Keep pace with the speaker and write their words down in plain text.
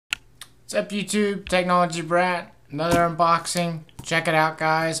What's up, YouTube? Technology Brat. Another unboxing. Check it out,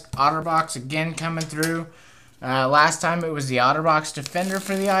 guys. Otterbox again coming through. Last time it was the Otterbox Defender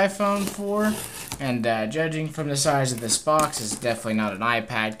for the iPhone 4. And judging from the size of this box, it's definitely not an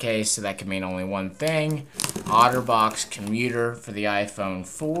iPad case, so that can mean only one thing. Otterbox Commuter for the iPhone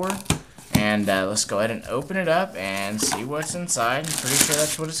 4. And let's go ahead and open it up and see what's inside. I'm pretty sure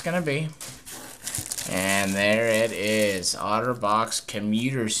that's what it's going to be. And there it is, Otterbox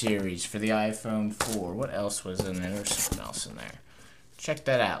Commuter series for the iPhone 4. What else was in there? There's something else in there. Check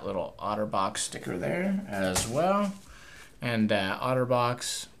that out, little Otterbox sticker there as well. And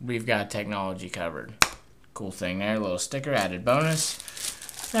Otterbox, we've got technology covered. Cool thing there, little sticker, added bonus.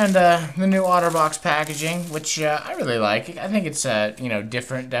 And the new Otterbox packaging, which I really like. I think it's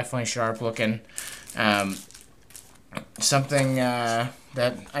different, definitely sharp looking. Something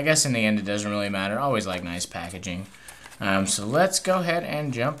that I guess in the end it doesn't really matter. I always like nice packaging. So let's go ahead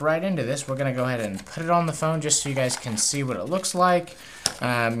and jump right into this. We're going to go ahead and put it on the phone just so you guys can see what it looks like.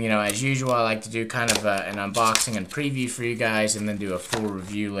 As usual, I like to do kind of an unboxing and preview for you guys and then do a full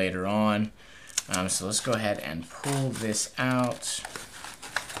review later on. So let's go ahead and pull this out.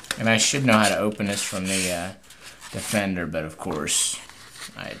 And I should know how to open this from the Defender, but of course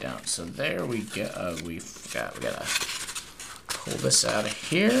I don't. So there we go. We gotta pull this out of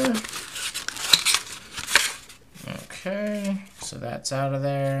here. Okay, so that's out of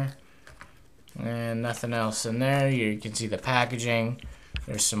there. And nothing else in there. You can see the packaging.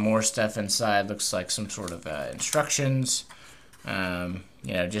 There's some more stuff inside. Looks like some sort of instructions.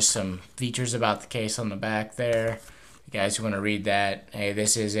 Just some features about the case on the back there. You guys who want to read that, hey,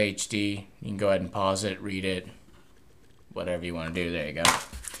 this is HD. You can go ahead and pause it, read it, whatever you want to do. There you go.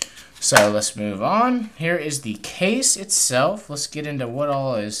 So let's move on. Here is the case itself. Let's get into what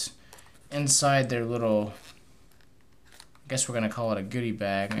all is inside their little, I guess we're going to call it a goodie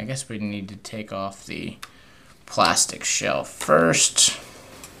bag. I guess we need to take off the plastic shell first.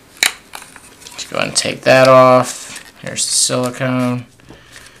 Let's go ahead and take that off. Here's the silicone.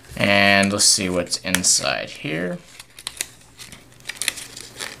 And let's see what's inside here.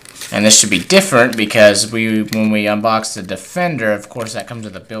 And this should be different because when we unbox the Defender, of course, that comes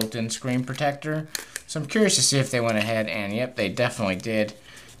with a built-in screen protector. So I'm curious to see if they went ahead and, yep, they definitely did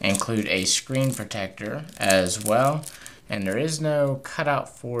include a screen protector as well. And there is no cutout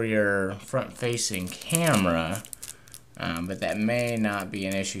for your front-facing camera, but that may not be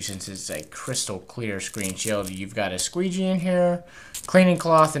an issue since it's a crystal clear screen shield. You've got a squeegee in here, cleaning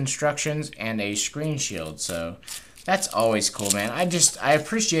cloth instructions, and a screen shield. So that's always cool, man. I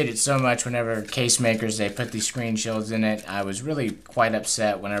appreciate it so much whenever case makers, they put these screen shields in it. I was really quite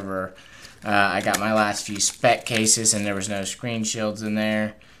upset whenever I got my last few spec cases and there was no screen shields in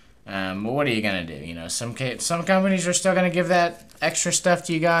there. But what are you going to do? Some companies are still going to give that extra stuff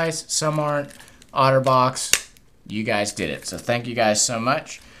to you guys. Some aren't. Otterbox, you guys did it. So thank you guys so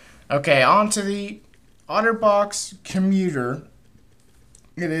much. Okay, on to the Otterbox Commuter.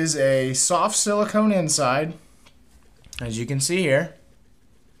 It is a soft silicone inside. As you can see here,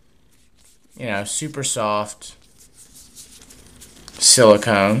 super soft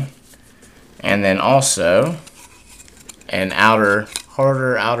silicone, and then also an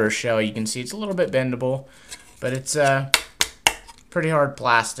harder outer shell. You can see it's a little bit bendable, but it's pretty hard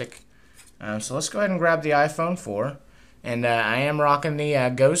plastic. So let's go ahead and grab the iPhone 4, and I am rocking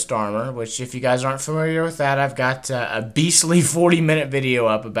the Ghost Armor, which if you guys aren't familiar with that, I've got a beastly 40-minute video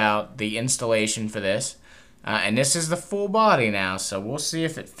up about the installation for this. And this is the full body now, so we'll see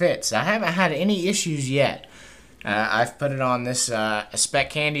if it fits. I haven't had any issues yet. I've put it on this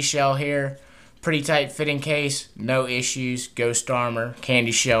spec candy shell here. Pretty tight fitting case, no issues. Ghost Armor,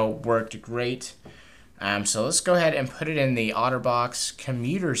 candy shell worked great. So let's go ahead and put it in the Otterbox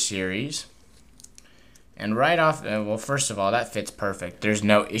Commuter series. And right off, well, first of all, that fits perfect. There's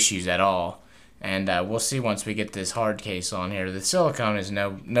no issues at all. And we'll see once we get this hard case on here. The silicone is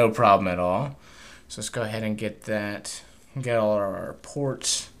no problem at all. So let's go ahead and get all our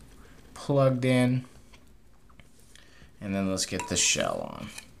ports plugged in, and then let's get the shell on.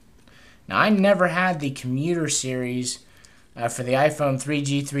 Now, I never had the Commuter series for the iPhone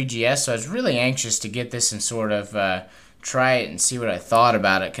 3G, 3GS, so I was really anxious to get this and sort of try it and see what I thought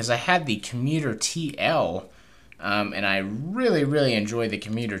about it, because I had the Commuter TL, and I really, really enjoyed the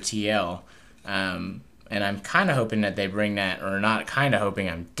Commuter TL. And I'm kind of hoping that they bring that, or not kind of hoping,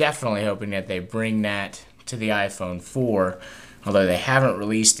 I'm definitely hoping that they bring that to the iPhone 4, although they haven't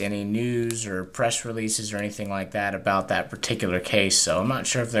released any news or press releases or anything like that about that particular case, so I'm not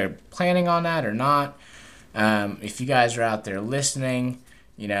sure if they're planning on that or not. If you guys are out there listening,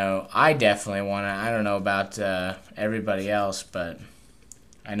 I definitely want to, I don't know about everybody else, but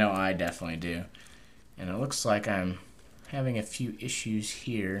I know I definitely do. And it looks like I'm having a few issues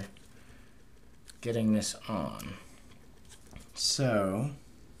here getting this on. So,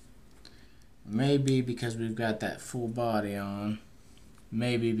 maybe because we've got that full body on,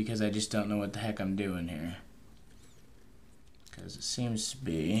 maybe because I just don't know what the heck I'm doing here. Because it seems to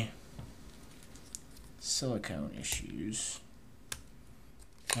be silicone issues.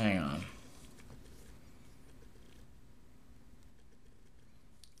 Hang on.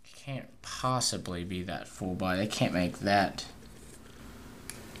 Can't possibly be that full body. I can't make that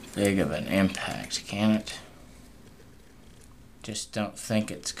big of an impact, can it? Just don't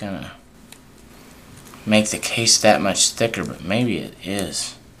think it's gonna make the case that much thicker, but maybe it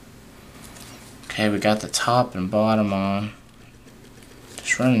is. Okay, we got the top and bottom on.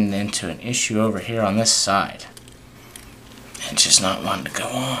 Just running into an issue over here on this side. It's just not wanting to go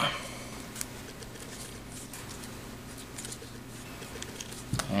on.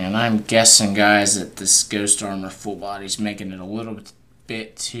 And I'm guessing, guys, that this Ghost Armor full body's making it a little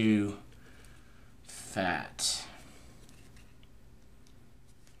bit too fat.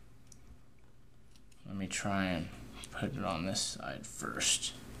 Let me try and put it on this side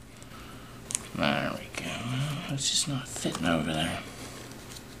first. There we go. It's just not fitting over there.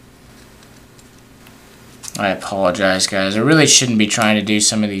 I apologize, guys. I really shouldn't be trying to do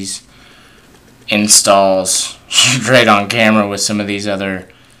some of these installs straight on camera with some of these other,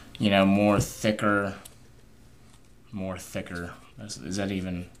 you know, more thicker. Is that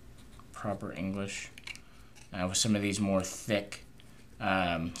even proper English? With some of these more thick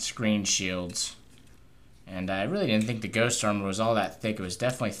screen shields. And I really didn't think the Ghost Armor was all that thick. It was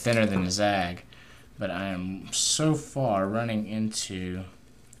definitely thinner than the Zag. But I am so far running into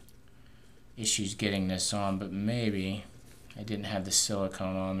issues getting this on. But maybe I didn't have the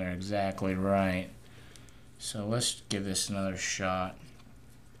silicone on there exactly right. So let's give this another shot.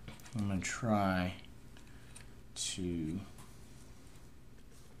 I'm going to try to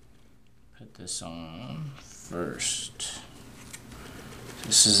put this on first.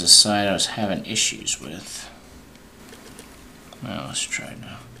 This is the side I was having issues with. Now let's try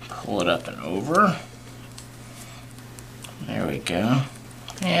to pull it up and over. There we go.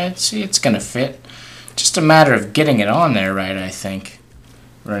 Yeah, see, it's going to fit. Just a matter of getting it on there right, I think.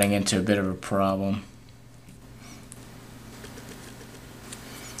 Running into a bit of a problem.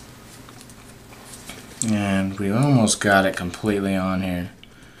 And we almost got it completely on here.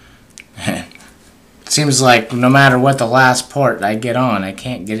 Seems like no matter what the last part I get on, I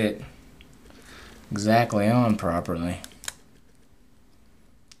can't get it exactly on properly.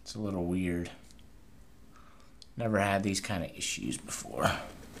 It's a little weird. Never had these kind of issues before.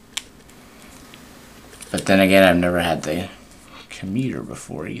 But then again, I've never had the commuter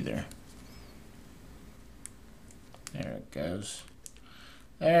before either. There it goes.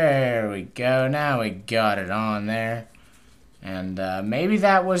 There we go. Now we got it on there. And maybe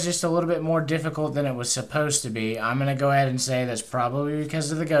that was just a little bit more difficult than it was supposed to be. I'm going to go ahead and say that's probably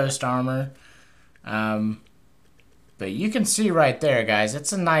because of the Ghost Armor. But you can see right there, guys,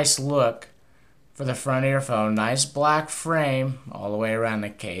 it's a nice look for the front of your phone. Nice black frame all the way around the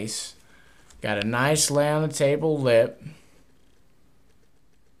case. Got a nice lay on the table lip.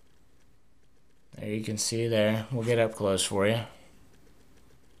 There you can see there. We'll get up close for you.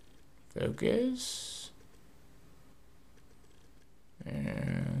 Focus.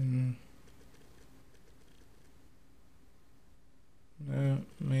 And no,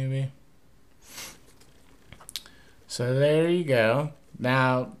 maybe. So there you go.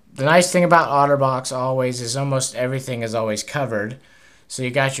 Now, the nice thing about Otterbox always is almost everything is always covered. So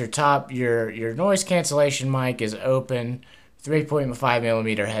you got your top, your noise cancellation mic is open,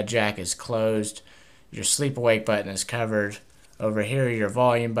 3.5mm head jack is closed, your sleep awake button is covered. Over here, your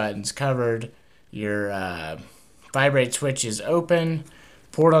volume button's covered, your vibrate switch is open,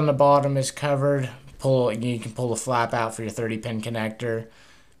 port on the bottom is covered. You can pull the flap out for your 30-pin connector.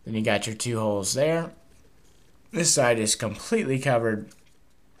 Then you got your 2 holes there. This side is completely covered,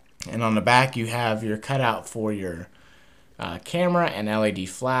 and on the back you have your cutout for your camera and LED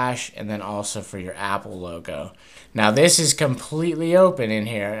flash, and then also for your Apple logo. Now this is completely open in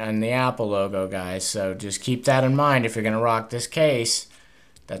here and the Apple logo, guys, so just keep that in mind if you're going to rock this case,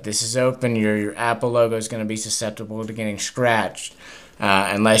 that this is open. Your Apple logo is going to be susceptible to getting scratched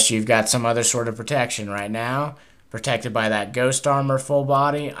unless you've got some other sort of protection. Right now, protected by that Ghost Armor full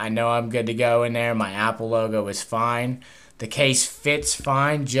body, I know I'm good to go in there. My Apple logo is fine. The case fits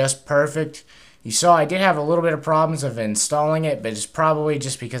fine, just perfect. You saw I did have a little bit of problems of installing it, but it's probably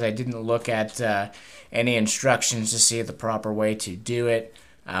just because I didn't look at any instructions to see the proper way to do it.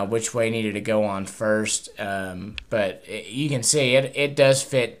 which way needed to go on first. But you can see it does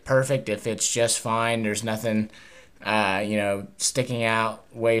fit perfect. It fits just fine. There's nothing, sticking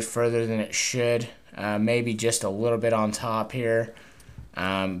out way further than it should. Maybe just a little bit on top here.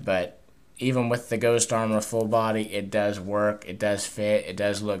 But even with the Ghost Armor full body, it does work. It does fit. It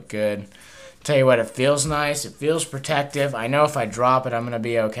does look good. Tell you what, it feels nice. It feels protective. I know if I drop it, I'm going to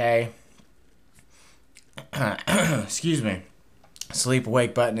be okay. Excuse me. Sleep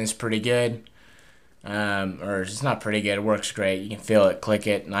awake button is pretty good. Or it's not pretty good. It works great. You can feel it, click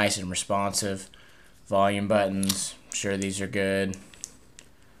it, nice and responsive. Volume buttons, I'm sure these are good.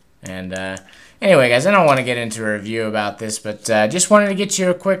 And anyway, guys, I don't want to get into a review about this, but just wanted to get you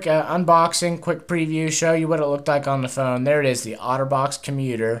a quick unboxing, quick preview, show you what it looked like on the phone. There it is, the Otterbox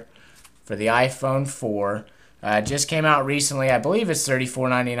Commuter for the iPhone 4. Just came out recently. I believe it's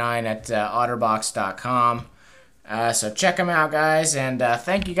 $34.99 at Otterbox.com. So check them out, guys, and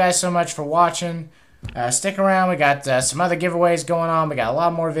thank you guys so much for watching. Stick around. We got some other giveaways going on. We got a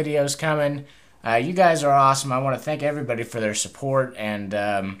lot more videos coming. You guys are awesome. I want to thank everybody for their support, and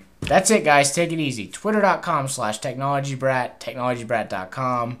that's it, guys. Take it easy. Twitter.com/technologybrat,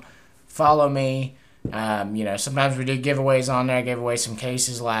 technologybrat.com. Follow me. Sometimes we do giveaways on there. I gave away some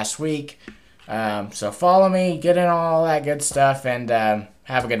cases last week. So follow me, get in all that good stuff, and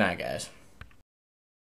have a good night, guys.